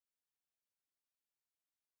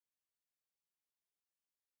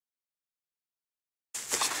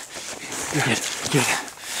You're good. Good.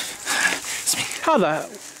 It's me.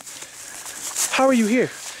 How are you here?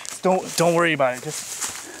 Don't worry about it.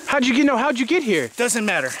 Just How'd you get here? doesn't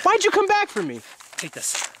matter. Why'd you come back for me? Take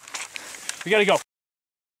this. We gotta go.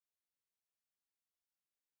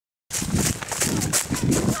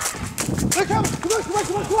 Come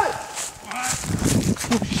on! Oh,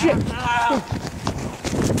 shit!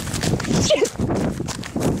 Shit!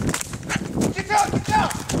 Get down! Get down!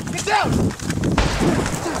 Get down!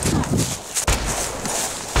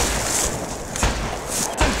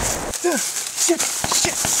 Shit!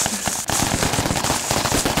 Shit!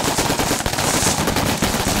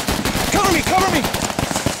 Cover me! Cover me!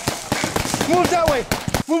 Move that way!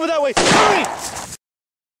 Move it that way! Cover me!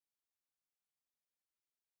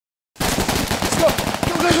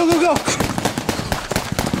 Go!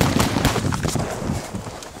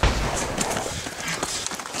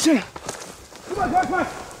 Shit! Come on!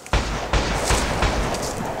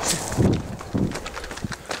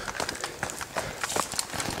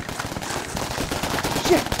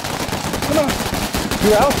 Shit! Come on!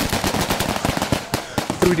 You out?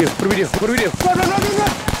 What do we do?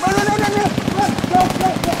 Run!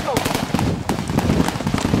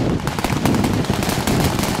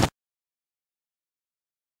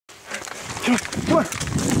 Go!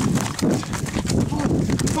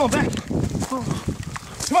 Come on, back.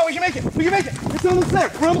 Come on, we can make it. It's almost there.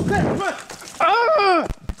 We're almost there. Come on.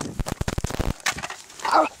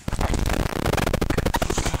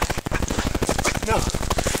 No.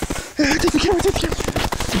 Take the camera.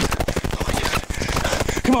 Oh my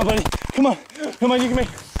God. Come on, buddy. Come on, you can make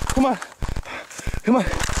it. Come on.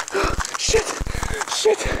 Shit.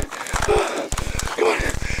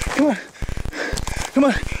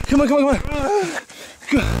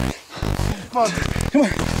 Come on.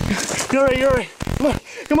 You're all right.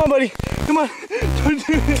 Come on, buddy. Come on. Don't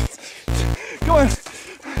do this. Come on.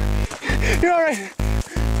 You're all right.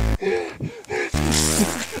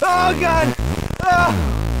 Oh, God.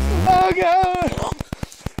 Oh, God.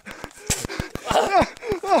 Oh,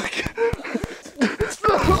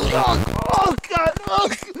 God.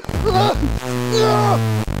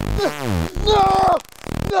 No.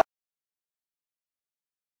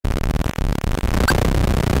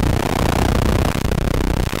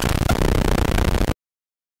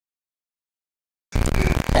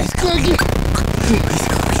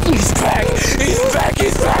 He's back!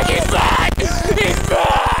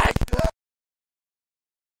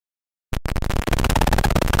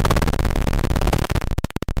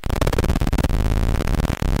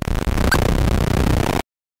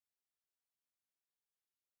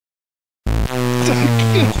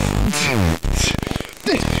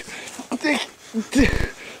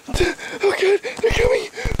 Oh God, they're coming!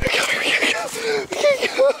 We can't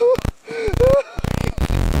go!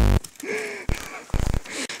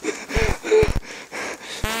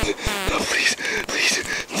 Oh, please.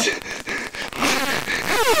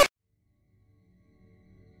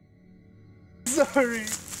 Sorry.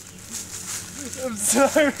 I'm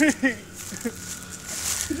sorry.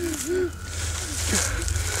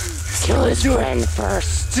 Kill his friend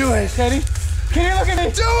first. Do it, Eddie. Can you look at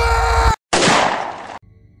me? Do it!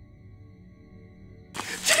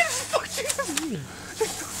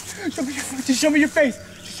 Just show me your face.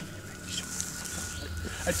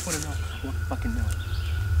 I just want to know. I want to fucking know.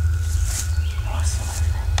 Oh, so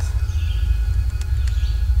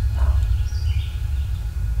no.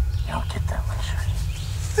 You don't get that luxury.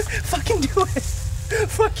 Fucking do it.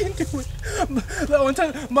 That one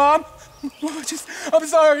time, Mom, I'm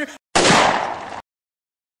sorry.